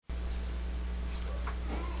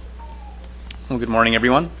Well, good morning,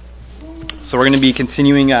 everyone. So we're going to be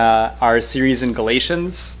continuing our series in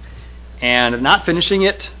Galatians and not finishing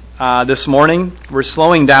it this morning. We're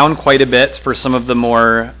slowing down quite a bit for some of the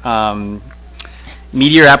more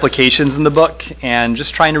meatier applications in the book and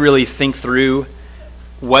just trying to really think through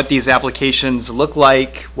what these applications look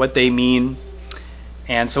like, what they mean.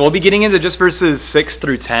 And so we'll be getting into just verses 6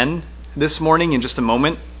 through 10 this morning in just a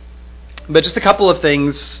moment. But just a couple of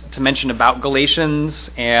things to mention about Galatians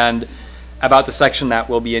and about the section that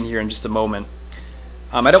will be in here in just a moment.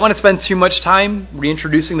 I don't want to spend too much time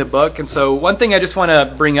reintroducing the book, and so one thing I just want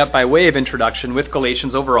to bring up by way of introduction with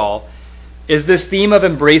Galatians overall is this theme of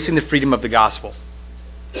embracing the freedom of the gospel.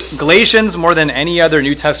 Galatians, more than any other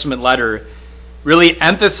New Testament letter, really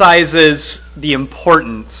emphasizes the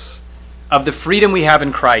importance of the freedom we have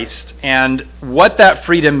in Christ and what that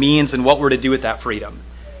freedom means and what we're to do with that freedom.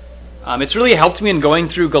 It's really helped me in going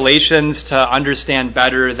through Galatians to understand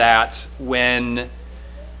better that when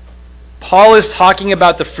Paul is talking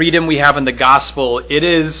about the freedom we have in the gospel, it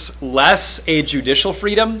is less a judicial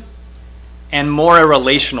freedom and more a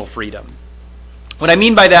relational freedom. What I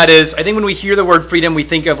mean by that is, I think when we hear the word freedom, we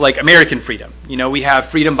think of like American freedom. You know, we have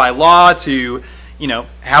freedom by law to,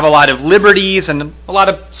 have a lot of liberties and a lot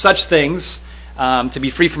of such things, to be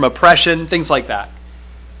free from oppression, things like that.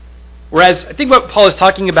 Whereas I think what Paul is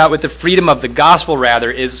talking about with the freedom of the gospel,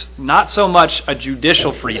 rather, is not so much a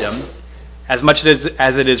judicial freedom as much as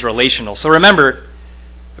it is relational. So remember,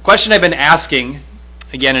 the question I've been asking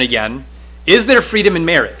again and again, is there freedom in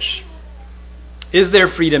marriage? Is there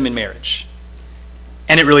freedom in marriage?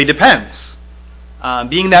 And it really depends.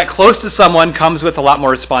 Being that close to someone comes with a lot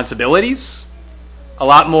more responsibilities, a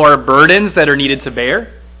lot more burdens that are needed to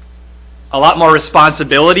bear, a lot more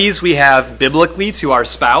responsibilities we have biblically to our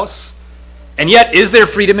spouse. And yet, is there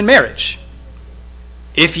freedom in marriage?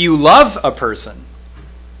 If you love a person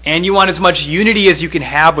and you want as much unity as you can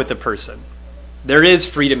have with the person, there is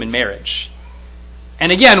freedom in marriage.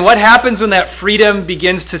 And again, what happens when that freedom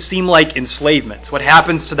begins to seem like enslavement? What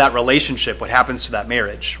happens to that relationship? What happens to that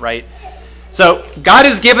marriage, right? So God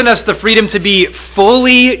has given us the freedom to be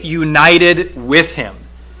fully united with Him,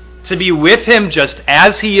 to be with Him just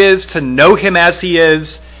as He is, to know Him as He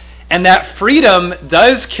is. And that freedom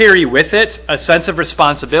does carry with it a sense of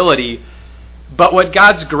responsibility, but what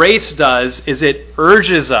God's grace does is it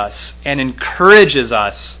urges us and encourages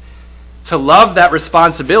us to love that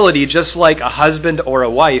responsibility just like a husband or a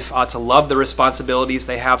wife ought to love the responsibilities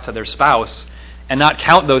they have to their spouse and not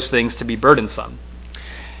count those things to be burdensome.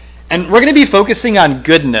 And we're going to be focusing on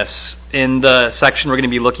goodness in the section we're going to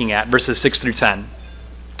be looking at, verses 6 through 10.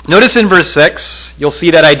 Notice in verse 6, you'll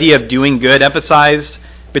see that idea of doing good emphasized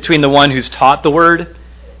between the one who's taught the word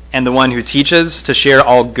and the one who teaches, to share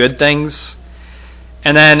all good things.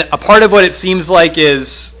 And then a part of what it seems like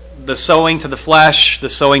is the sowing to the flesh, the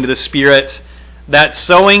sowing to the spirit. That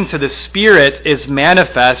sowing to the spirit is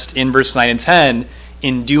manifest in verse 9 and 10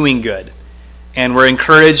 in doing good. And we're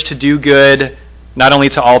encouraged to do good not only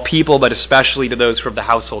to all people, but especially to those who are of the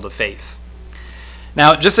household of faith.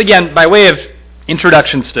 Now, just again, by way of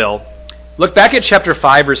introduction still, look back at chapter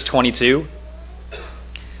 5, verse 22.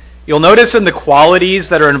 You'll notice in the qualities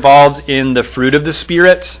that are involved in the fruit of the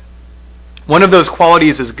Spirit, one of those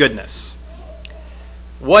qualities is goodness.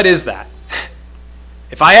 What is that?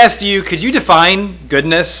 If I asked you, could you define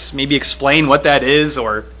goodness, maybe explain what that is,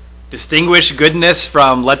 or distinguish goodness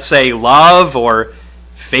from, let's say, love or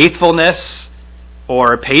faithfulness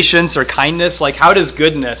or patience or kindness? Like, how does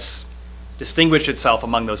goodness distinguish itself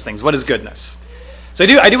among those things? What is goodness? So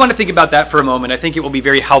I do want to think about that for a moment. I think it will be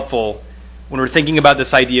very helpful when we're thinking about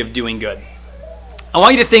this idea of doing good. I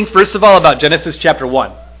want you to think, first of all, about Genesis chapter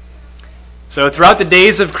 1. So throughout the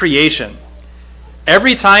days of creation,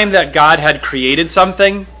 every time that God had created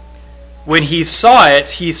something, when He saw it,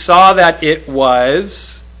 He saw that it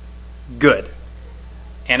was good.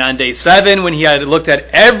 And on day 7, when He had looked at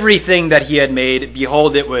everything that He had made,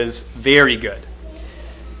 behold, it was very good.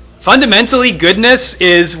 Fundamentally, goodness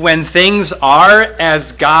is when things are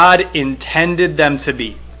as God intended them to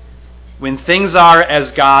be. When things are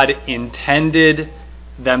as God intended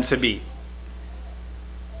them to be.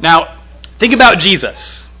 Now, think about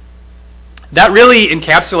Jesus. That really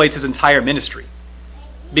encapsulates His entire ministry.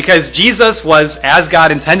 Because Jesus was as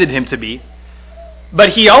God intended Him to be, but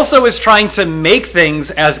He also is trying to make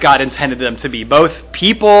things as God intended them to be, both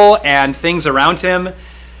people and things around Him.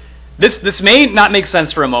 This may not make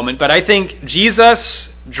sense for a moment, but I think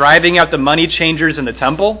Jesus driving out the money changers in the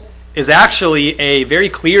temple is actually a very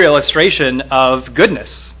clear illustration of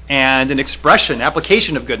goodness and an expression,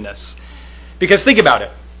 application of goodness. Because think about it.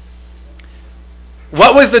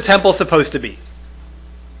 What was the temple supposed to be?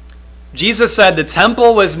 Jesus said the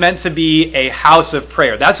temple was meant to be a house of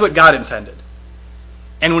prayer. That's what God intended.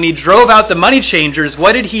 And when he drove out the money changers,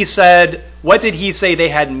 what did he say they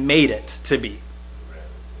had made it to be?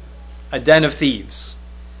 A den of thieves.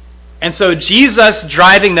 And so Jesus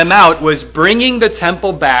driving them out was bringing the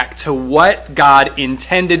temple back to what God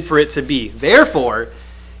intended for it to be. Therefore,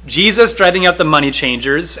 Jesus driving out the money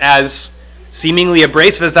changers, as seemingly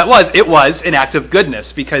abrasive as that was, it was an act of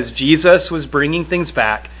goodness because Jesus was bringing things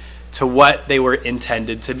back to what they were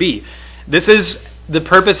intended to be. This is the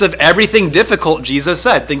purpose of everything difficult Jesus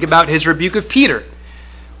said. Think about his rebuke of Peter.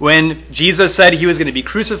 When Jesus said he was going to be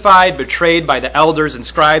crucified, betrayed by the elders and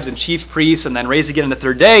scribes and chief priests, and then raised again on the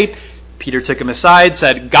third day, Peter took him aside,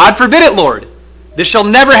 said, "God forbid it, Lord. This shall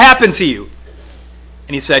never happen to you."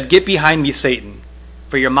 And he said, "Get behind me, Satan,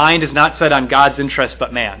 for your mind is not set on God's interest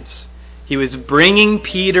but man's." He was bringing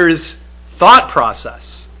Peter's thought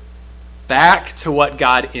process back to what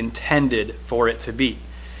God intended for it to be.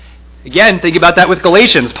 Again, think about that with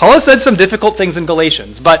Galatians. Paul has said some difficult things in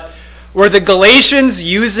Galatians, but were the Galatians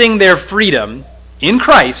using their freedom in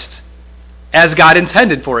Christ as God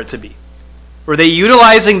intended for it to be? Were they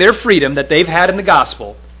utilizing their freedom that they've had in the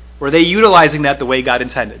gospel? Were they utilizing that the way God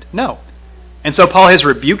intended? No. And so Paul has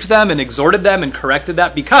rebuked them and exhorted them and corrected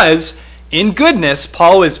that because in goodness,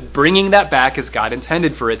 Paul was bringing that back as God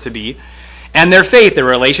intended for it to be. And their faith, their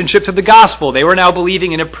relationship to the gospel, they were now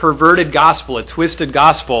believing in a perverted gospel, a twisted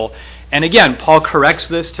gospel. And again, Paul corrects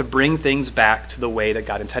this to bring things back to the way that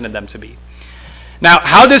God intended them to be. Now,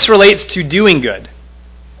 how this relates to doing good.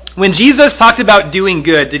 When Jesus talked about doing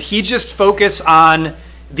good, did he just focus on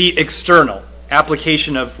the external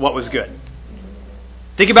application of what was good?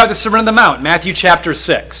 Think about the Sermon on the Mount, Matthew chapter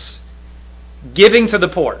 6. Giving to the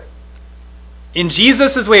poor. In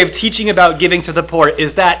Jesus' way of teaching about giving to the poor,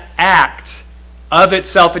 is that act of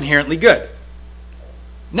itself inherently good?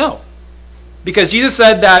 No. Because Jesus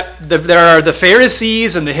said that there are the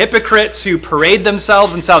Pharisees and the hypocrites who parade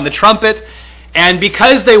themselves and sound the trumpet, and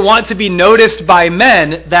because they want to be noticed by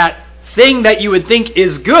men, that thing that you would think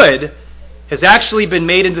is good has actually been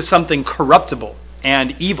made into something corruptible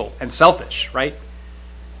and evil and selfish, right?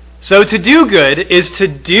 So to do good is to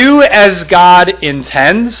do as God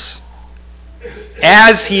intends,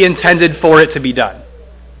 as he intended for it to be done.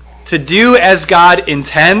 To do as God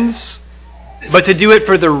intends, but to do it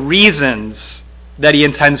for the reasons that he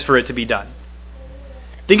intends for it to be done.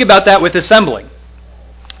 Think about that with assembling.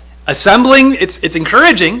 Assembling, it's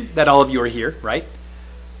encouraging that all of you are here, right?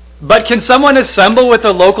 But can someone assemble with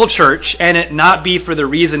a local church and it not be for the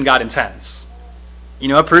reason God intends? You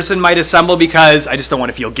know, a person might assemble because I just don't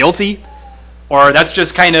want to feel guilty, or that's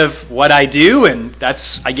just kind of what I do, and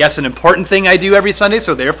that's, I guess, an important thing I do every Sunday,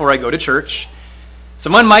 so therefore I go to church.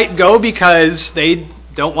 Someone might go because they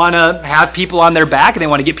don't want to have people on their back, and they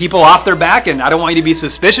want to get people off their back, and I don't want you to be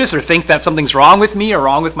suspicious or think that something's wrong with me or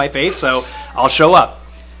wrong with my faith, so I'll show up.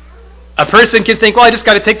 A person can think, well, I just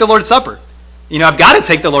got to take the Lord's Supper. You know, I've got to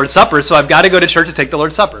take the Lord's Supper, so I've got to go to church to take the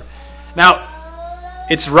Lord's Supper. Now,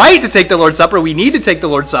 it's right to take the Lord's Supper. We need to take the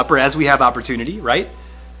Lord's Supper as we have opportunity, right?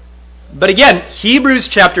 But again, Hebrews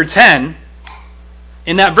chapter 10,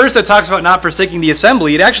 in that verse that talks about not forsaking the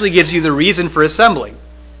assembly, it actually gives you the reason for assembling.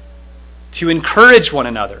 To encourage one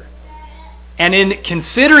another. And in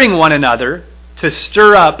considering one another, to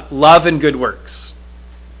stir up love and good works.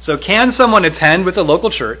 So can someone attend with a local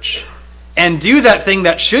church and do that thing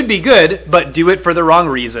that should be good, but do it for the wrong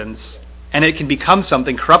reasons, and it can become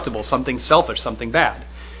something corruptible, something selfish, something bad?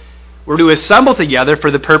 We're to assemble together for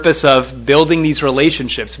the purpose of building these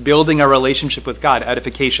relationships, building our relationship with God,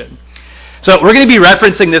 edification. So we're going to be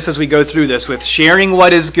referencing this as we go through this with sharing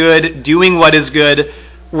what is good, doing what is good.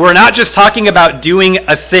 We're not just talking about doing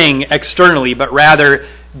a thing externally, but rather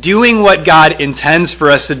doing what God intends for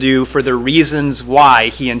us to do for the reasons why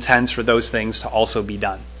he intends for those things to also be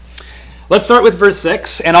done. Let's start with verse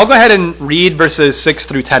 6, and I'll go ahead and read verses 6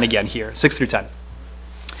 through 10 again here, 6 through 10.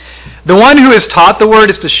 The one who is taught the word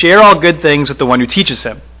is to share all good things with the one who teaches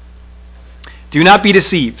him. Do not be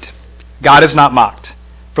deceived. God is not mocked.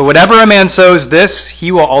 For whatever a man sows, this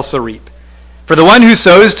he will also reap. For the one who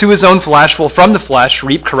sows to his own flesh will from the flesh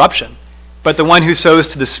reap corruption, but the one who sows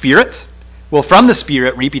to the Spirit will from the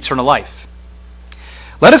Spirit reap eternal life.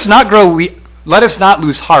 Let us not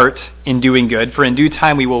lose heart in doing good, for in due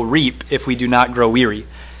time we will reap if we do not grow weary.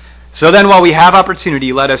 So then, while we have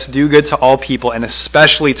opportunity, let us do good to all people, and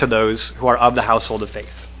especially to those who are of the household of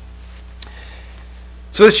faith.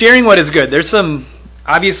 So sharing what is good, there's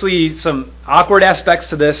obviously some awkward aspects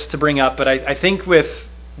to this to bring up, but I think with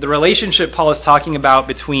the relationship Paul is talking about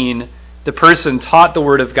between the person taught the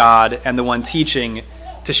word of God and the one teaching,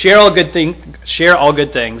 to share all good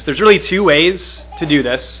things. There's really two ways to do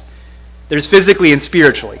this. There's physically and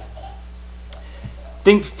spiritually.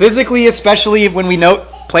 Think physically, especially when we note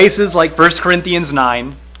places like 1 Corinthians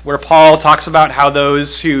 9, where Paul talks about how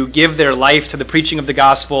those who give their life to the preaching of the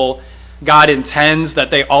gospel, God intends that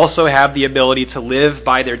they also have the ability to live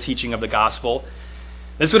by their teaching of the gospel.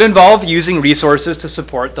 This would involve using resources to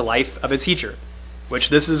support the life of a teacher, which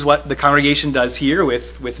this is what the congregation does here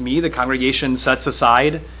with me. The congregation sets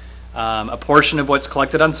aside a portion of what's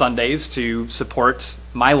collected on Sundays to support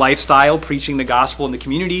my lifestyle, preaching the gospel in the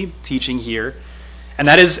community, teaching here. And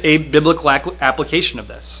that is a biblical application of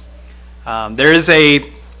this. There is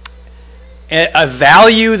a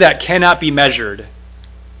value that cannot be measured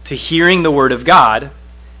to hearing the Word of God.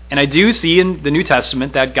 And I do see in the New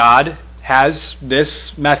Testament that God has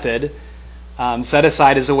this method set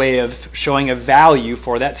aside as a way of showing a value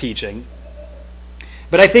for that teaching.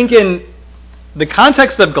 But I think in the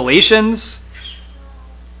context of Galatians,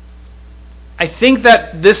 I think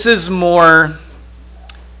that this is more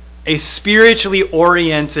a spiritually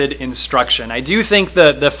oriented instruction. I do think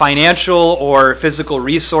the financial or physical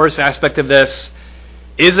resource aspect of this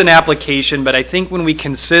is an application, but I think when we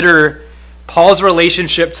consider Paul's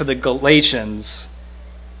relationship to the Galatians,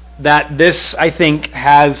 that this, I think,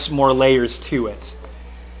 has more layers to it.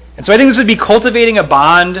 And so I think this would be cultivating a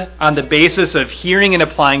bond on the basis of hearing and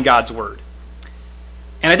applying God's Word.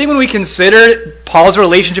 And I think when we consider Paul's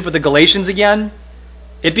relationship with the Galatians again,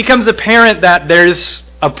 it becomes apparent that there's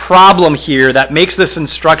a problem here that makes this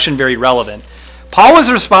instruction very relevant. Paul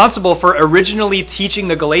was responsible for originally teaching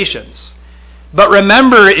the Galatians. But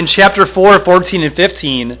remember in chapter 4, 14, and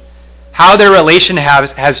 15, how their relation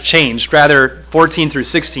has changed, rather 14 through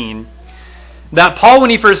 16. That Paul, when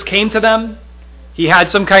he first came to them, he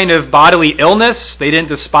had some kind of bodily illness. They didn't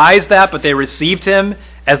despise that, but they received him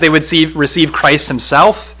as they would receive Christ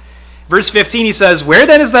himself. Verse 15, he says, "Where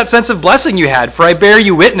then is that sense of blessing you had? For I bear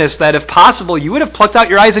you witness that if possible, you would have plucked out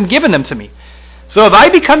your eyes and given them to me. So have I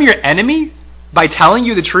become your enemy by telling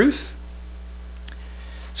you the truth?"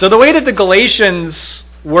 So the way that the Galatians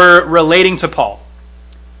were relating to Paul,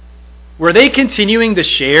 were they continuing to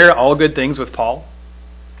share all good things with Paul?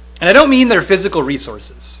 And I don't mean their physical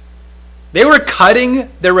resources. They were cutting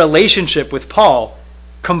their relationship with Paul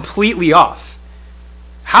completely off.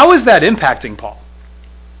 How is that impacting Paul?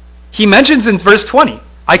 He mentions in verse 20,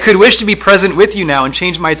 "I could wish to be present with you now and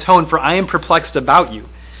change my tone, for I am perplexed about you."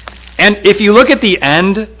 And if you look at the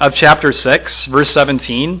end of chapter 6, verse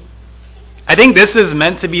 17, I think this is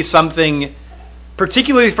meant to be something,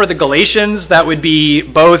 particularly for the Galatians, that would be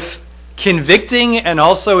both convicting and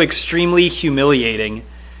also extremely humiliating.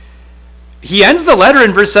 He ends the letter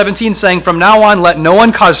in verse 17 saying, "From now on, let no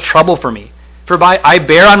one cause trouble for me, for I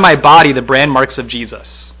bear on my body the brand marks of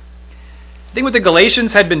Jesus." I think what the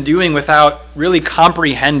Galatians had been doing without really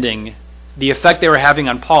comprehending the effect they were having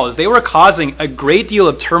on Paul is they were causing a great deal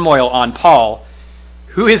of turmoil on Paul,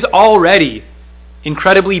 who is already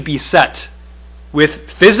incredibly beset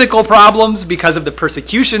with physical problems because of the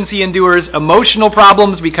persecutions he endures, emotional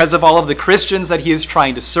problems because of all of the Christians that he is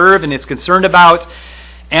trying to serve and is concerned about,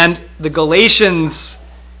 and the Galatians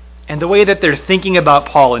and the way that they're thinking about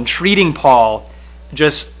Paul and treating Paul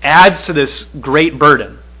just adds to this great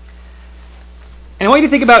burden. And I want you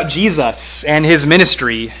to think about Jesus and his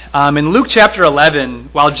ministry. In Luke chapter 11,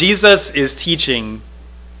 while Jesus is teaching,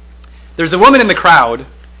 there's a woman in the crowd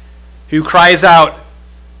who cries out,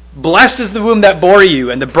 "Blessed is the womb that bore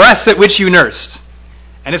you and the breasts at which you nursed."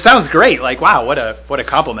 And it sounds great, like, wow, what a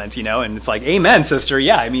compliment, you know? And it's like, amen, sister.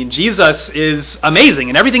 Yeah, I mean, Jesus is amazing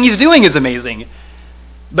and everything he's doing is amazing.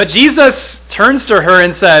 But Jesus turns to her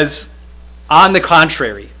and says, "On the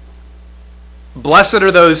contrary, blessed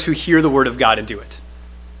are those who hear the word of God and do it."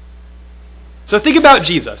 So think about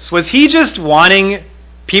Jesus. Was he just wanting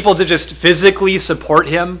people to just physically support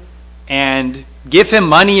him and give him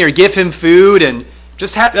money or give him food and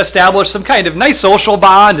just establish some kind of nice social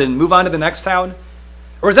bond and move on to the next town?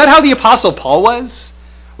 Or is that how the Apostle Paul was?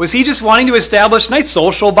 Was he just wanting to establish nice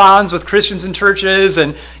social bonds with Christians and churches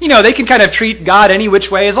and, they can kind of treat God any which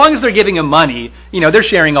way as long as they're giving him money, they're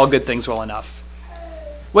sharing all good things well enough.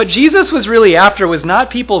 What Jesus was really after was not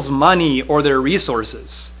people's money or their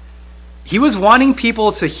resources. He was wanting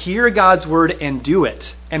people to hear God's word and do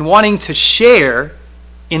it, and wanting to share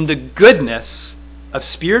in the goodness of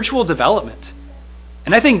spiritual development.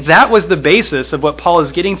 And I think that was the basis of what Paul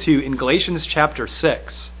is getting to in Galatians chapter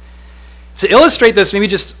 6. To illustrate this maybe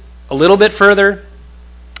just a little bit further,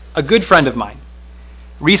 a good friend of mine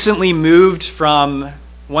recently moved from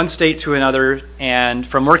one state to another and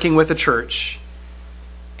from working with a church.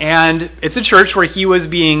 And it's a church where he was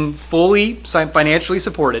being fully financially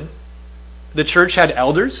supported. The church had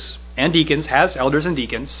elders and deacons, has elders and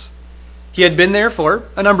deacons. He had been there for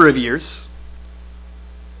a number of years.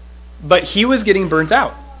 But he was getting burnt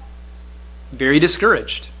out, very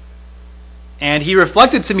discouraged. And he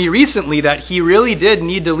reflected to me recently that he really did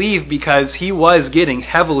need to leave because he was getting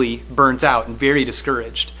heavily burnt out and very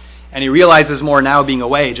discouraged. And he realizes more now being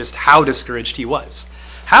away just how discouraged he was.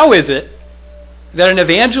 How is it that an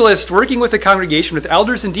evangelist working with a congregation with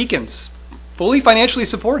elders and deacons, fully financially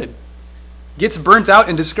supported, gets burnt out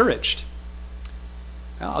and discouraged?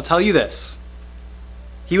 Well, I'll tell you this.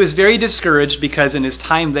 He was very discouraged because in his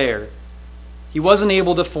time there, he wasn't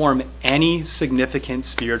able to form any significant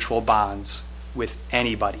spiritual bonds with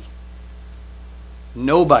anybody.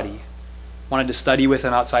 Nobody wanted to study with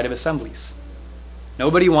him outside of assemblies.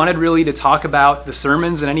 Nobody wanted really to talk about the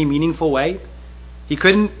sermons in any meaningful way. He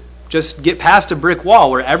couldn't just get past a brick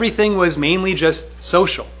wall where everything was mainly just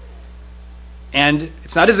social. And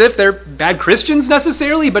it's not as if they're bad Christians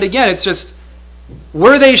necessarily, but again, it's just,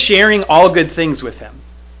 were they sharing all good things with him?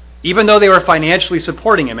 Even though they were financially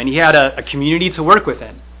supporting him and he had a community to work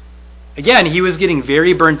within. Again, he was getting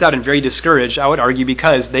very burnt out and very discouraged, I would argue,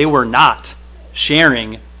 because they were not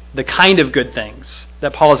sharing the kind of good things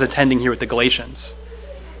that Paul is attending here with the Galatians.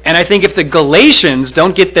 And I think if the Galatians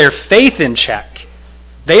don't get their faith in check,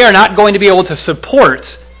 they are not going to be able to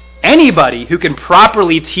support anybody who can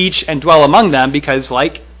properly teach and dwell among them because,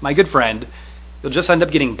 like my good friend, you'll just end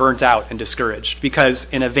up getting burnt out and discouraged. Because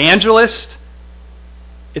an evangelist,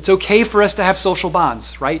 it's okay for us to have social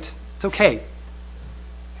bonds, right? It's okay.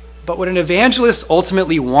 But what an evangelist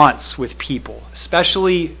ultimately wants with people,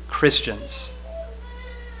 especially Christians,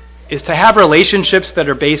 is to have relationships that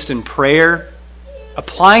are based in prayer,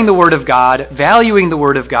 applying the Word of God, valuing the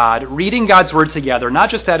Word of God, reading God's Word together,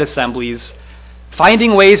 not just at assemblies,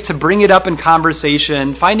 finding ways to bring it up in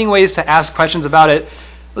conversation, finding ways to ask questions about it.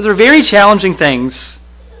 Those are very challenging things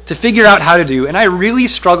to figure out how to do, and I really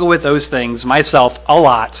struggle with those things myself a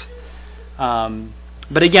lot.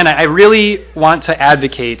 But again, I really want to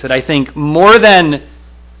advocate that I think more than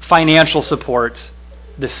financial support,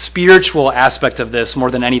 the spiritual aspect of this,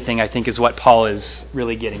 more than anything, I think is what Paul is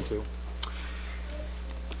really getting to.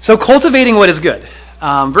 So cultivating what is good.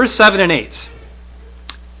 Verse 7 and 8.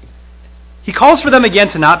 He calls for them again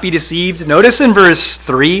to not be deceived. Notice in verse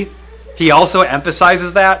 3, he also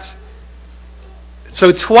emphasizes that.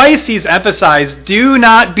 So twice he's emphasized, do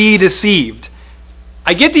not be deceived.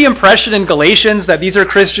 I get the impression in Galatians that these are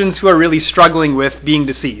Christians who are really struggling with being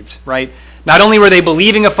deceived, right? Not only were they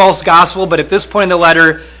believing a false gospel, but at this point in the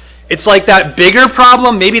letter, it's like that bigger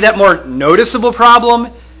problem, maybe that more noticeable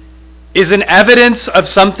problem, is an evidence of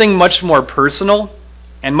something much more personal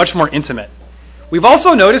and much more intimate. We've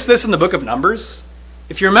also noticed this in the book of Numbers.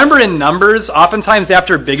 If you remember in Numbers, oftentimes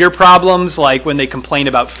after bigger problems, like when they complain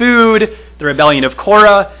about food, the rebellion of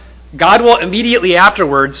Korah, God will immediately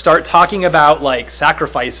afterwards start talking about like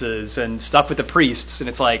sacrifices and stuff with the priests. And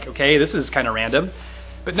it's like, okay, this is kind of random.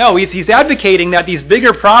 But no, he's advocating that these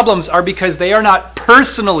bigger problems are because they are not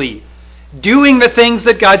personally doing the things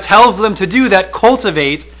that God tells them to do that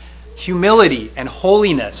cultivate humility and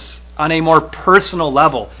holiness on a more personal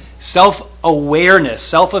level. Self-awareness,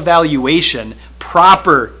 self-evaluation,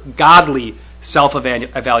 proper, godly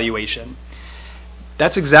self-evaluation.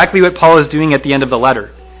 That's exactly what Paul is doing at the end of the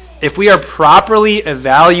letter. If we are properly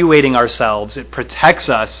evaluating ourselves, it protects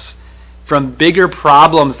us from bigger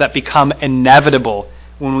problems that become inevitable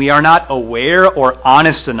when we are not aware or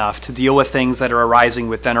honest enough to deal with things that are arising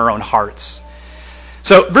within our own hearts.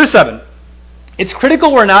 So, verse 7. It's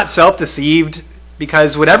critical we're not self-deceived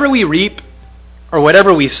because whatever we reap, or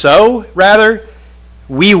whatever we sow, rather,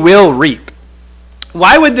 we will reap.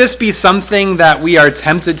 Why would this be something that we are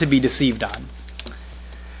tempted to be deceived on?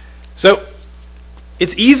 So,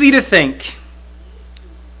 it's easy to think,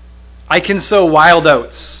 I can sow wild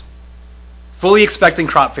oats, fully expecting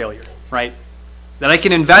crop failure, right? That I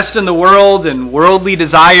can invest in the world and worldly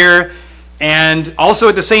desire, and also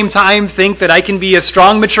at the same time think that I can be a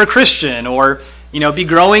strong, mature Christian, or be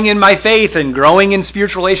growing in my faith and growing in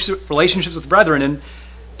spiritual relationships with brethren, and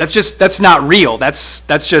that's not real. That's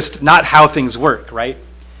just not how things work, right?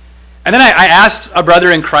 And then I asked a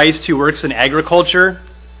brother in Christ who works in agriculture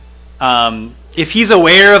if he's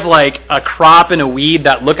aware of like a crop and a weed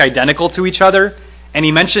that look identical to each other, and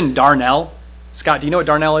he mentioned darnel. Scott, do you know what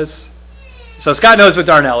darnel is? So Scott knows what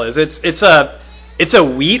darnel is. It's a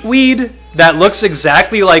wheat weed that looks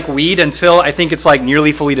exactly like wheat until I think it's like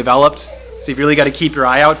nearly fully developed. So you've really got to keep your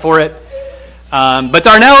eye out for it. But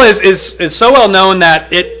darnel is so well known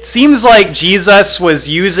that it seems like Jesus was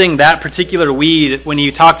using that particular weed when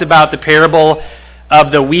he talked about the parable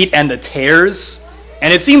of the wheat and the tares.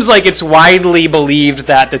 And it seems like it's widely believed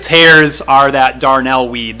that the tares are that darnel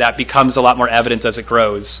weed that becomes a lot more evident as it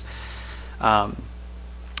grows.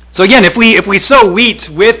 So again, if we sow wheat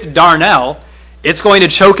with darnel, it's going to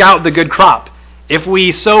choke out the good crop. If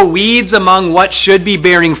we sow weeds among what should be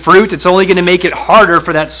bearing fruit, it's only going to make it harder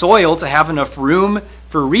for that soil to have enough room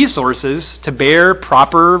for resources to bear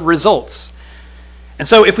proper results. And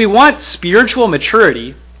so if we want spiritual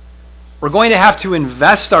maturity, we're going to have to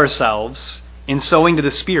invest ourselves in sowing to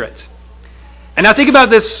the Spirit. And now think about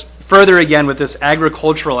this further again with this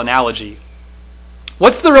agricultural analogy.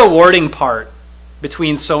 What's the rewarding part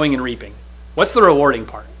between sowing and reaping? What's the rewarding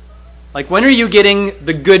part? Like, when are you getting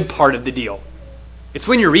the good part of the deal? It's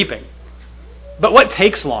when you're reaping. But what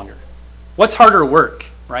takes longer? What's harder work,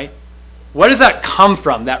 right? What does that come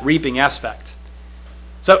from, that reaping aspect?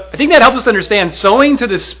 So I think that helps us understand sowing to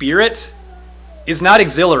the Spirit is not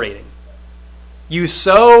exhilarating. You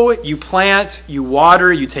sow, you plant, you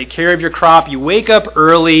water, you take care of your crop, you wake up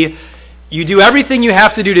early, you do everything you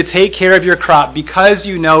have to do to take care of your crop because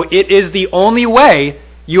you know it is the only way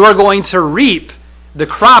you are going to reap the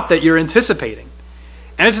crop that you're anticipating.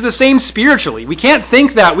 And it's the same spiritually. We can't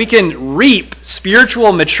think that we can reap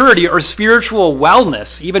spiritual maturity or spiritual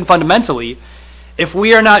wellness, even fundamentally, if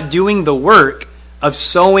we are not doing the work of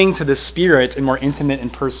sowing to the Spirit in more intimate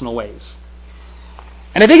and personal ways.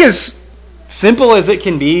 And I think as simple as it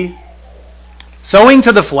can be, sowing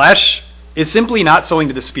to the flesh is simply not sowing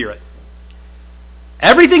to the Spirit.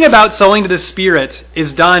 Everything about sowing to the Spirit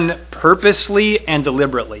is done purposely and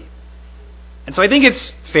deliberately. And so I think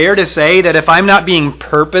it's fair to say that if I'm not being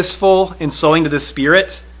purposeful in sowing to the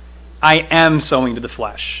Spirit, I am sowing to the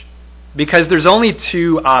flesh. Because there's only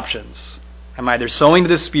two options. I'm either sowing to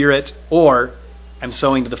the Spirit or I'm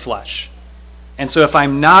sowing to the flesh. And so if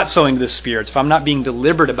I'm not sowing to the Spirit, if I'm not being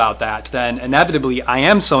deliberate about that, then inevitably I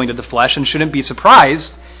am sowing to the flesh and shouldn't be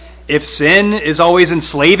surprised if sin is always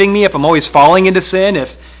enslaving me, if I'm always falling into sin,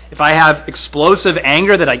 if I have explosive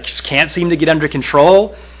anger that I just can't seem to get under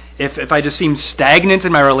control, if I just seem stagnant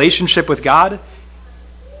in my relationship with God.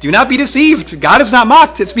 Do not be deceived. God is not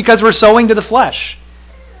mocked. It's because we're sowing to the flesh.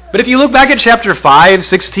 But if you look back at chapter 5,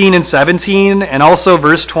 16 and 17, and also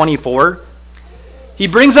verse 24, he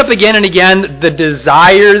brings up again and again the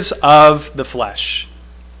desires of the flesh.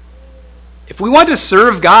 If we want to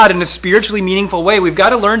serve God in a spiritually meaningful way, we've got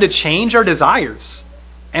to learn to change our desires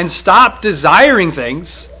and stop desiring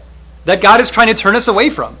things that God is trying to turn us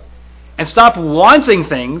away from. And stop wanting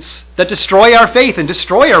things that destroy our faith and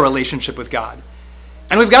destroy our relationship with God.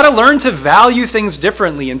 And we've got to learn to value things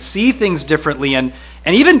differently and see things differently and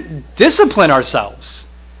even discipline ourselves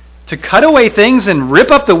to cut away things and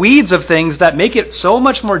rip up the weeds of things that make it so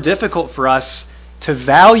much more difficult for us to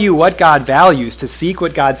value what God values, to seek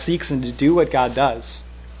what God seeks, and to do what God does.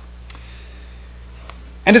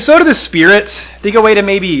 And to sow to the Spirit, I think a way to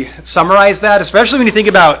maybe summarize that, especially when you think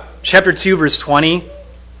about chapter 2, verse 20,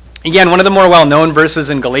 again, one of the more well-known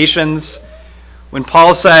verses in Galatians, when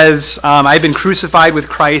Paul says, I've been crucified with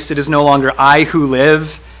Christ, it is no longer I who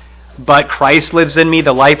live, but Christ lives in me.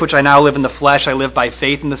 The life which I now live in the flesh, I live by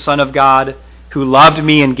faith in the Son of God, who loved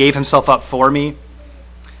me and gave himself up for me.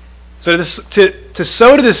 So to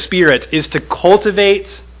sow to the Spirit is to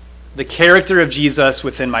cultivate the character of Jesus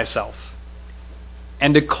within myself,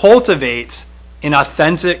 and to cultivate an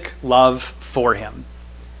authentic love for him.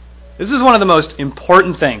 This is one of the most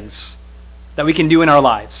important things that we can do in our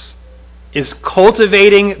lives, is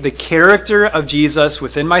cultivating the character of Jesus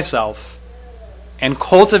within myself and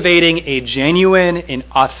cultivating a genuine and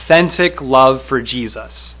authentic love for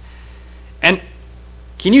Jesus. And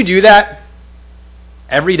can you do that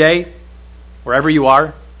every day, wherever you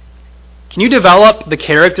are? Can you develop the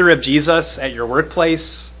character of Jesus at your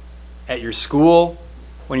workplace, at your school,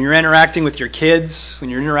 when you're interacting with your kids, when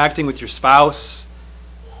you're interacting with your spouse,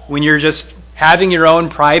 when you're just having your own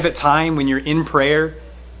private time, when you're in prayer?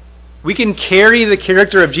 We can carry the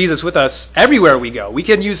character of Jesus with us everywhere we go. We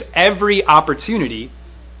can use every opportunity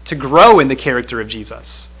to grow in the character of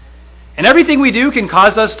Jesus. And everything we do can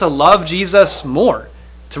cause us to love Jesus more,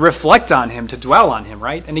 to reflect on him, to dwell on him,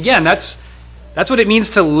 right? And again, that's what it means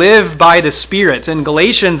to live by the Spirit. In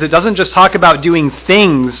Galatians, it doesn't just talk about doing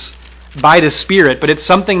things by the Spirit, but it's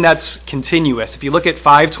something that's continuous. If you look at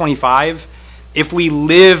 5:25, if we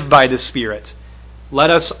live by the Spirit, let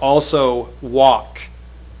us also walk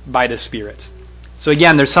by the Spirit. So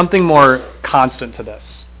again, there's something more constant to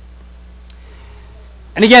this.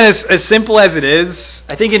 And again, as simple as it is,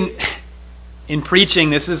 I think In preaching,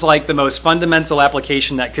 this is like the most fundamental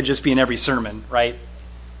application that could just be in every sermon, right?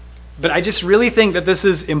 But I just really think that this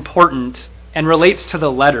is important and relates to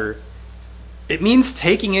the letter. It means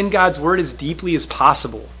taking in God's word as deeply as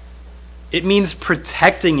possible. It means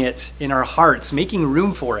protecting it in our hearts, making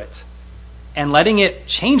room for it, and letting it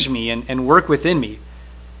change me and work within me.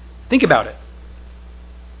 Think about it.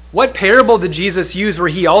 What parable did Jesus use where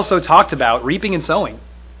he also talked about reaping and sowing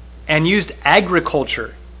and used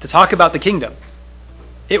agriculture to talk about the kingdom?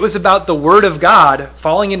 It was about the word of God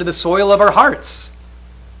falling into the soil of our hearts.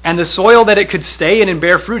 And the soil that it could stay in and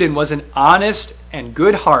bear fruit in was an honest and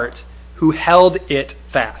good heart who held it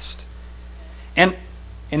fast. And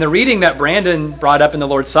in the reading that Brandon brought up in the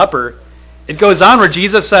Lord's Supper, it goes on where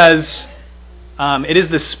Jesus says, it is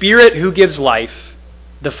the Spirit who gives life,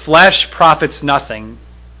 the flesh profits nothing.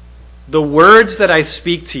 The words that I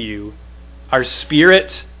speak to you are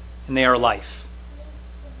spirit and they are life.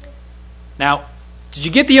 Now, did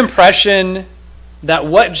you get the impression that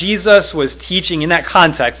what Jesus was teaching in that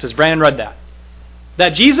context, as Brandon read that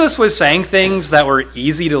Jesus was saying things that were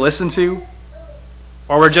easy to listen to,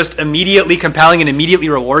 or were just immediately compelling and immediately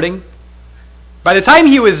rewarding? By the time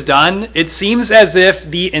he was done, it seems as if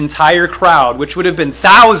the entire crowd, which would have been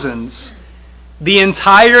thousands, the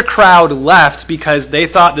entire crowd left because they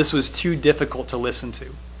thought this was too difficult to listen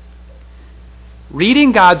to.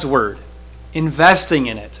 Reading God's word, investing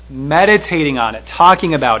in it, meditating on it,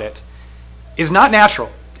 talking about it, is not natural.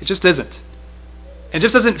 It just isn't. It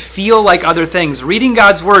just doesn't feel like other things. Reading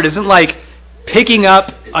God's word isn't like picking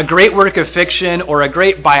up a great work of fiction or a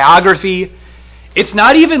great biography. It's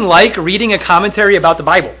not even like reading a commentary about the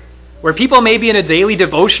Bible, where people maybe in a daily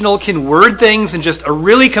devotional can word things in just a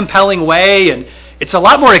really compelling way, and it's a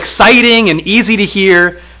lot more exciting and easy to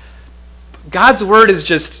hear. God's word is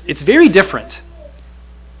it's very different.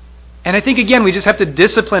 And I think, again, we just have to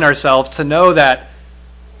discipline ourselves to know that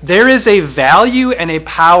there is a value and a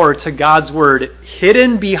power to God's word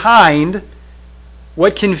hidden behind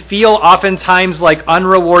what can feel oftentimes like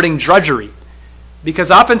unrewarding drudgery. Because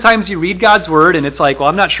oftentimes you read God's word and it's like, well,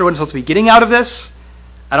 I'm not sure what I'm supposed to be getting out of this.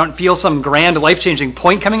 I don't feel some grand life-changing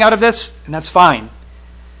point coming out of this, and that's fine.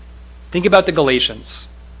 Think about the Galatians,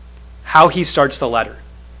 how he starts the letter.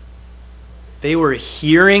 They were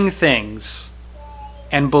hearing things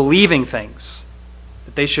and believing things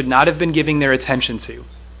that they should not have been giving their attention to,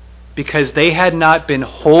 because they had not been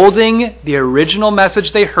holding the original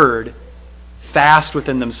message they heard fast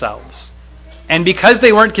within themselves. And because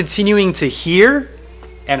they weren't continuing to hear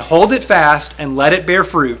and hold it fast and let it bear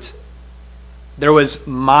fruit, there was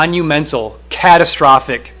monumental,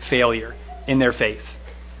 catastrophic failure in their faith,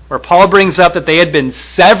 where Paul brings up that they had been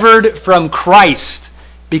severed from Christ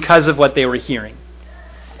because of what they were hearing.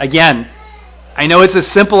 Again, I know it's a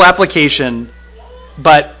simple application,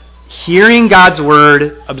 but hearing God's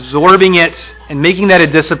word, absorbing it, and making that a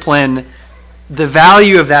discipline, the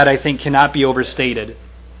value of that, I think, cannot be overstated.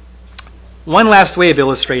 One last way of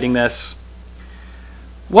illustrating this.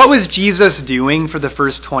 What was Jesus doing for the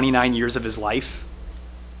first 29 years of his life?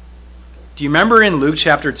 Do you remember in Luke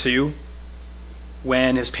chapter 2,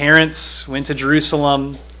 when his parents went to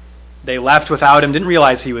Jerusalem, they left without him, didn't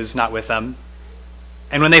realize he was not with them.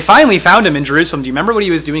 And when they finally found him in Jerusalem, do you remember what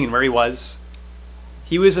he was doing and where he was?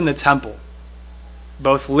 He was in the temple,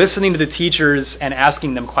 both listening to the teachers and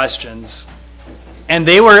asking them questions. And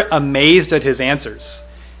they were amazed at his answers.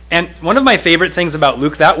 And one of my favorite things about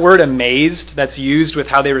Luke, that word amazed that's used with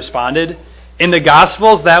how they responded, in the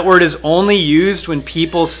Gospels, that word is only used when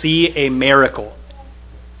people see a miracle.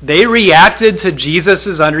 They reacted to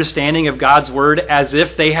Jesus' understanding of God's word as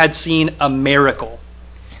if they had seen a miracle.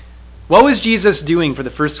 What was Jesus doing for the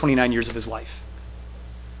first 29 years of his life?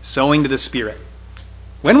 Sowing to the Spirit.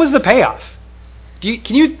 When was the payoff?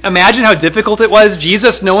 Can you imagine how difficult it was?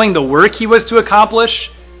 Jesus, knowing the work he was to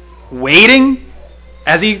accomplish, waiting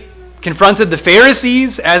as he confronted the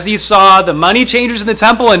Pharisees, as he saw the money changers in the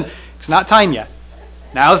temple, and it's not time yet.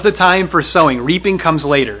 Now's the time for sowing. Reaping comes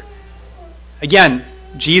later. Again,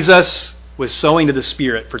 Jesus was sowing to the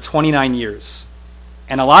Spirit for 29 years.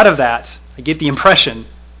 And a lot of that, I get the impression,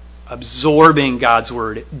 absorbing God's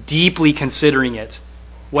word, deeply considering it.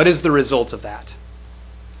 What is the result of that?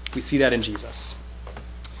 We see that in Jesus.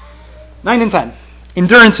 9 and 10.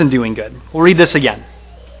 Endurance in doing good. We'll read this again.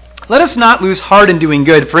 Let us not lose heart in doing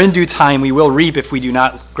good, for in due time we will reap if we do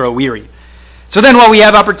not grow weary. So then, while we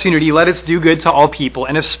have opportunity, let us do good to all people,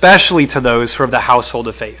 and especially to those who are of the household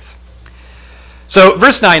of faith. So,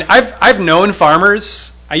 verse 9, I've known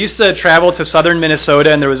farmers. I used to travel to southern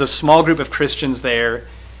Minnesota, and there was a small group of Christians there.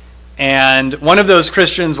 And one of those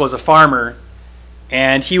Christians was a farmer.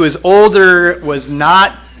 And he was older, was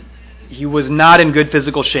not he was not in good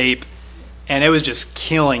physical shape, and it was just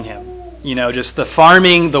killing him. Just the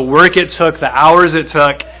farming, the work it took, the hours it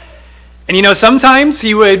took. And sometimes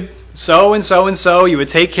he would sow and sow and sow. He would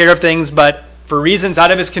take care of things, but for reasons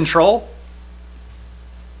out of his control,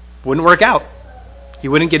 wouldn't work out. He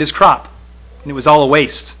wouldn't get his crop, and it was all a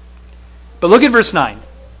waste. But look at verse 9.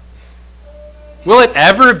 Will it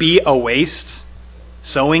ever be a waste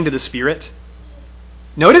sowing to the Spirit?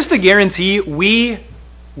 Notice the guarantee, we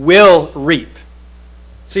will reap.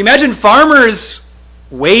 So imagine farmers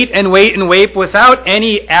wait and wait and wait without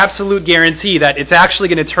any absolute guarantee that it's actually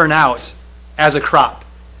going to turn out as a crop.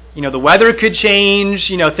 The weather could change,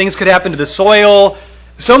 things could happen to the soil.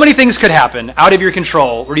 So many things could happen out of your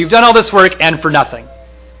control where you've done all this work and for nothing.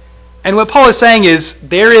 And what Paul is saying is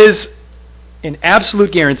there is an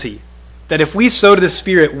absolute guarantee that if we sow to the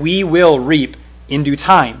Spirit, we will reap in due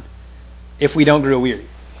time if we don't grow weary.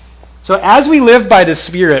 So as we live by the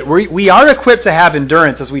Spirit, we are equipped to have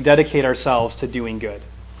endurance as we dedicate ourselves to doing good.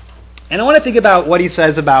 And I want to think about what he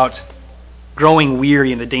says about growing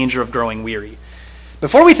weary and the danger of growing weary.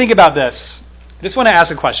 Before we think about this, I just want to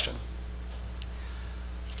ask a question.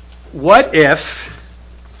 What if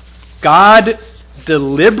God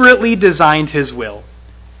deliberately designed his will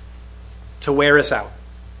to wear us out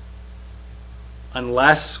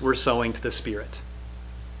unless we're sowing to the Spirit?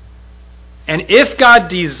 And if God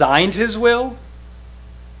designed his will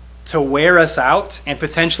to wear us out and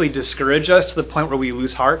potentially discourage us to the point where we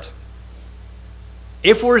lose heart,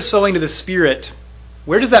 if we're sowing to the Spirit,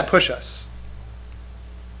 where does that push us?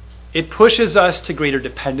 It pushes us to greater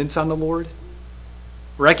dependence on the Lord,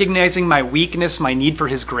 recognizing my weakness, my need for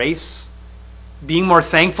his grace, being more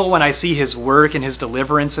thankful when I see his work and his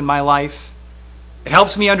deliverance in my life. It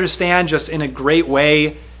helps me understand just in a great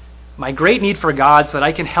way my great need for God so that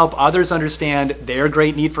I can help others understand their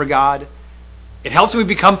great need for God. It helps me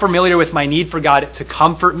become familiar with my need for God to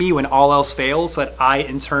comfort me when all else fails, so that I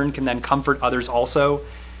in turn can then comfort others also.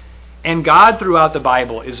 And God throughout the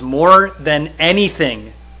Bible is more than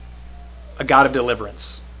anything a God of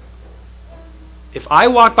deliverance. If I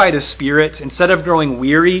walk by the Spirit, instead of growing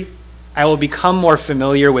weary, I will become more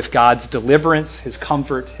familiar with God's deliverance, his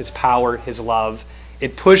comfort, his power, his love.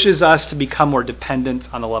 It pushes us to become more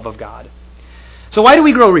dependent on the love of God. So why do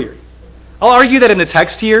we grow weary? I'll argue that in the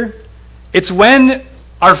text here, it's when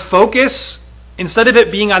our focus, instead of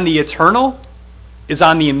it being on the eternal, is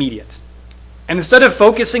on the immediate. And instead of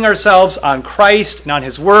focusing ourselves on Christ and on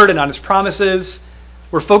his word and on his promises,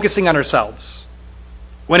 we're focusing on ourselves.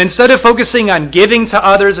 When instead of focusing on giving to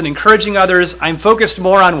others and encouraging others, I'm focused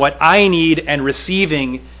more on what I need and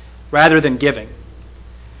receiving rather than giving.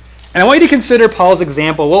 And I want you to consider Paul's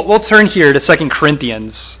example. We'll turn here to 2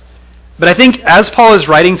 Corinthians. But I think as Paul is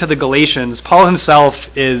writing to the Galatians, Paul himself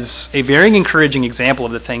is a very encouraging example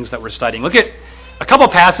of the things that we're studying. Look at a couple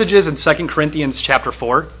passages in 2 Corinthians chapter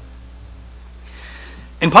 4.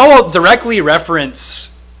 And Paul will directly reference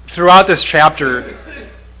throughout this chapter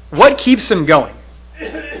what keeps him going.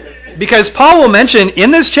 Because Paul will mention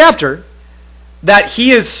in this chapter that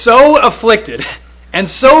he is so afflicted and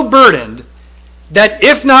so burdened that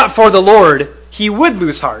if not for the Lord, he would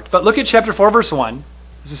lose heart. But look at chapter 4, verse 1.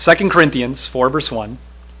 This is 2 Corinthians 4, verse 1.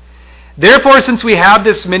 Therefore, since we have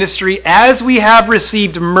this ministry, as we have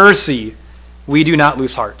received mercy, we do not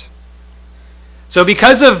lose heart. So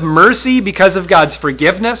because of mercy, because of God's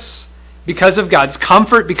forgiveness, because of God's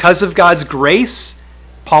comfort, because of God's grace,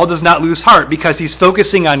 Paul does not lose heart because he's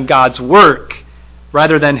focusing on God's work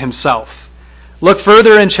rather than himself. Look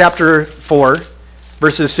further in chapter 4,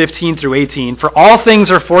 verses 15 through 18. For all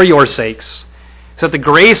things are for your sakes, so that the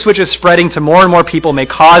grace which is spreading to more and more people may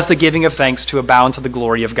cause the giving of thanks to abound to the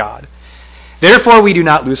glory of God. Therefore we do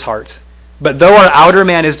not lose heart. But though our outer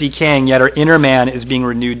man is decaying, yet our inner man is being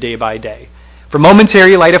renewed day by day. For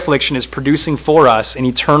momentary light affliction is producing for us an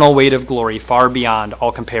eternal weight of glory far beyond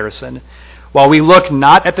all comparison. While we look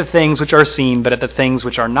not at the things which are seen, but at the things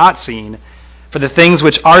which are not seen. For the things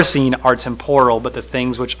which are seen are temporal, but the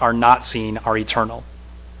things which are not seen are eternal.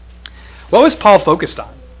 What was Paul focused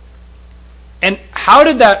on? And how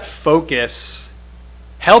did that focus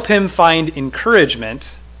help him find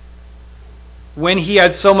encouragement when he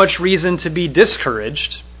had so much reason to be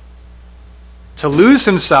discouraged, to lose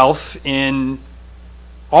himself in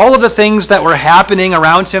all of the things that were happening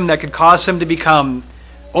around him that could cause him to become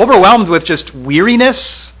overwhelmed with just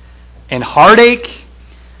weariness and heartache?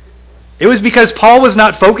 It was because Paul was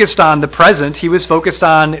not focused on the present, he was focused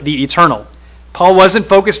on the eternal. Paul wasn't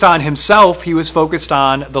focused on himself, he was focused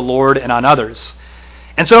on the Lord and on others.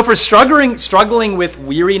 And so if we're struggling with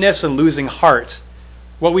weariness and losing heart,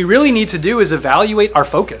 what we really need to do is evaluate our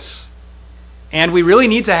focus. and we really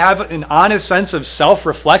need to have an honest sense of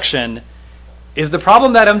self-reflection. Is the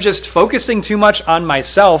problem that I'm just focusing too much on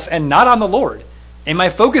myself and not on the Lord? Am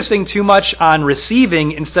I focusing too much on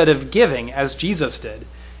receiving instead of giving, as Jesus did?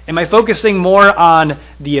 Am I focusing more on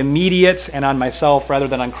the immediate and on myself rather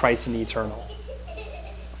than on Christ and the eternal?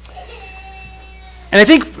 And I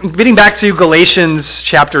think, getting back to Galatians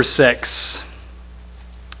chapter 6,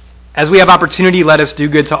 as we have opportunity, let us do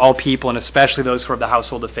good to all people, and especially those who are of the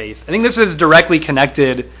household of faith. I think this is directly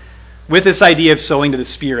connected with this idea of sowing to the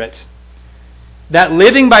Spirit. That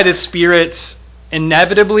living by the Spirit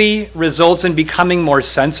inevitably results in becoming more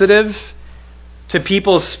sensitive to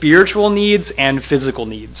people's spiritual needs and physical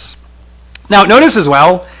needs. Now, notice as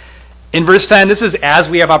well, in verse 10, this is as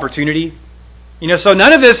we have opportunity. So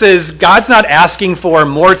none of this is, God's not asking for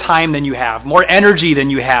more time than you have, more energy than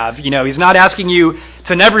you have. He's not asking you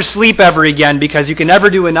to never sleep ever again because you can never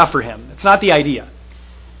do enough for him. It's not the idea.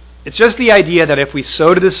 It's just the idea that if we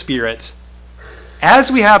sow to the Spirit,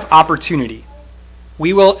 as we have opportunity,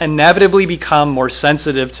 we will inevitably become more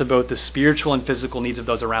sensitive to both the spiritual and physical needs of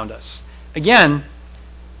those around us. Again,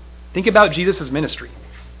 think about Jesus' ministry.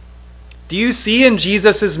 Do you see in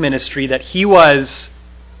Jesus' ministry that he was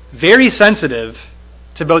very sensitive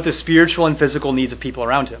to both the spiritual and physical needs of people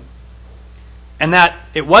around him? And that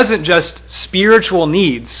it wasn't just spiritual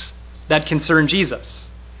needs that concerned Jesus.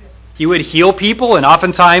 He would heal people, and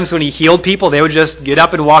oftentimes when he healed people, they would just get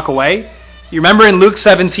up and walk away. You remember in Luke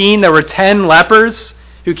 17, there were 10 lepers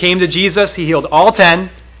who came to Jesus. He healed all 10.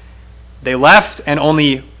 They left, and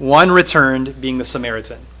only one returned, being the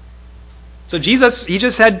Samaritan. So Jesus, he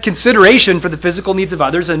just had consideration for the physical needs of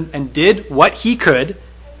others and did what he could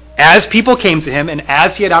as people came to him and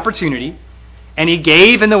as he had opportunity. And he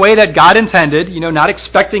gave in the way that God intended, not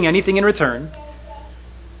expecting anything in return.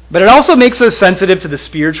 But it also makes us sensitive to the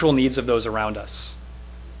spiritual needs of those around us.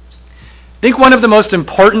 I think one of the most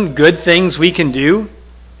important good things we can do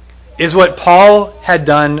is what Paul had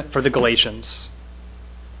done for the Galatians.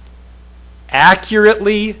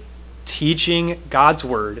 Accurately teaching God's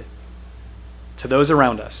word to those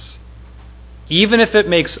around us, even if it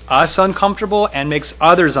makes us uncomfortable and makes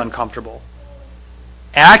others uncomfortable.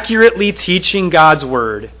 Accurately teaching God's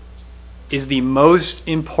word is the most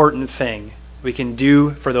important thing we can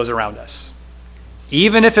do for those around us,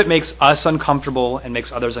 even if it makes us uncomfortable and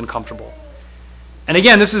makes others uncomfortable. And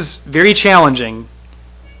again, this is very challenging,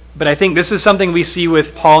 but I think this is something we see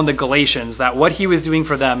with Paul in the Galatians, that what he was doing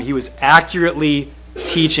for them, he was accurately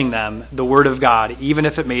teaching them the Word of God, even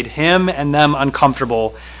if it made him and them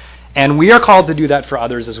uncomfortable. And we are called to do that for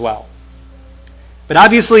others as well. But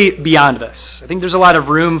obviously, beyond this, I think there's a lot of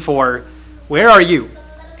room for where are you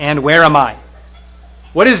and where am I?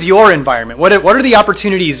 What is your environment? What are the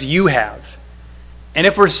opportunities you have? And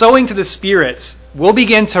if we're sowing to the Spirit, we'll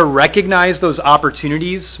begin to recognize those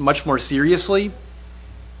opportunities much more seriously.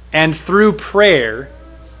 And through prayer,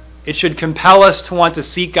 it should compel us to want to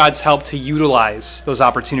seek God's help to utilize those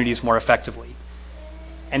opportunities more effectively.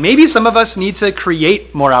 And maybe some of us need to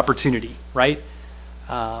create more opportunity, right?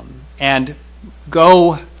 And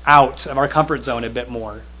go out of our comfort zone a bit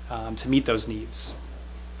more to meet those needs.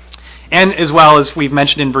 And as well as we've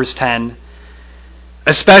mentioned in verse 10,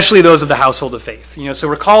 especially those of the household of faith. So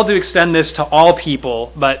we're called to extend this to all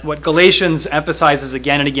people, but what Galatians emphasizes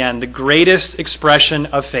again and again, the greatest expression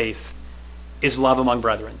of faith is love among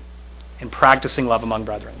brethren and practicing love among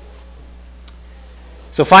brethren.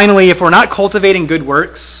 So finally, if we're not cultivating good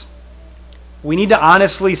works, we need to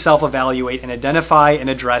honestly self-evaluate and identify and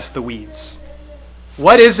address the weeds.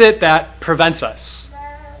 What is it that prevents us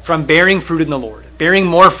from bearing fruit in the Lord, bearing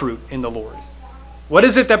more fruit in the Lord? What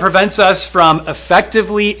is it that prevents us from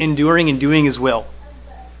effectively enduring and doing His will?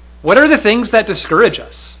 What are the things that discourage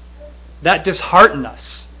us, that dishearten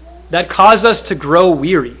us, that cause us to grow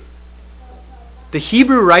weary? The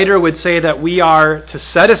Hebrew writer would say that we are to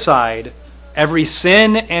set aside every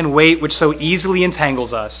sin and weight which so easily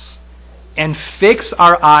entangles us, and fix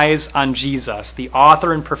our eyes on Jesus, the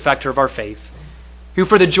author and perfecter of our faith, who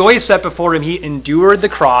for the joy set before him, he endured the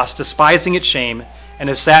cross, despising its shame, and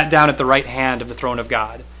has sat down at the right hand of the throne of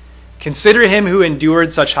God. Consider him who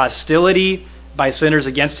endured such hostility by sinners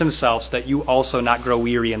against himself, so that you also not grow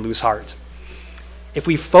weary and lose heart. If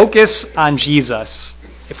we focus on Jesus,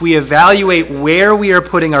 if we evaluate where we are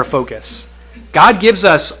putting our focus, God gives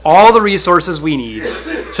us all the resources we need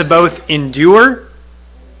to both endure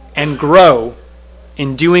and grow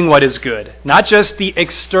in doing what is good. Not just the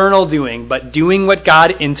external doing, but doing what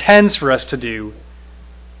God intends for us to do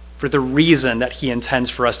for the reason that He intends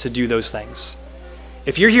for us to do those things.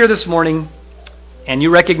 If you're here this morning and you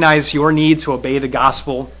recognize your need to obey the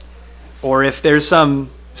gospel, or if there's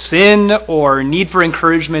some sin or need for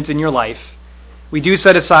encouragement in your life, we do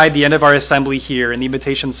set aside the end of our assembly here in the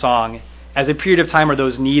invitation song as a period of time where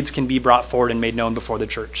those needs can be brought forward and made known before the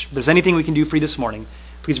church. If there's anything we can do for you this morning,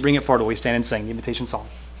 please bring it forward while we stand and sing the invitation song.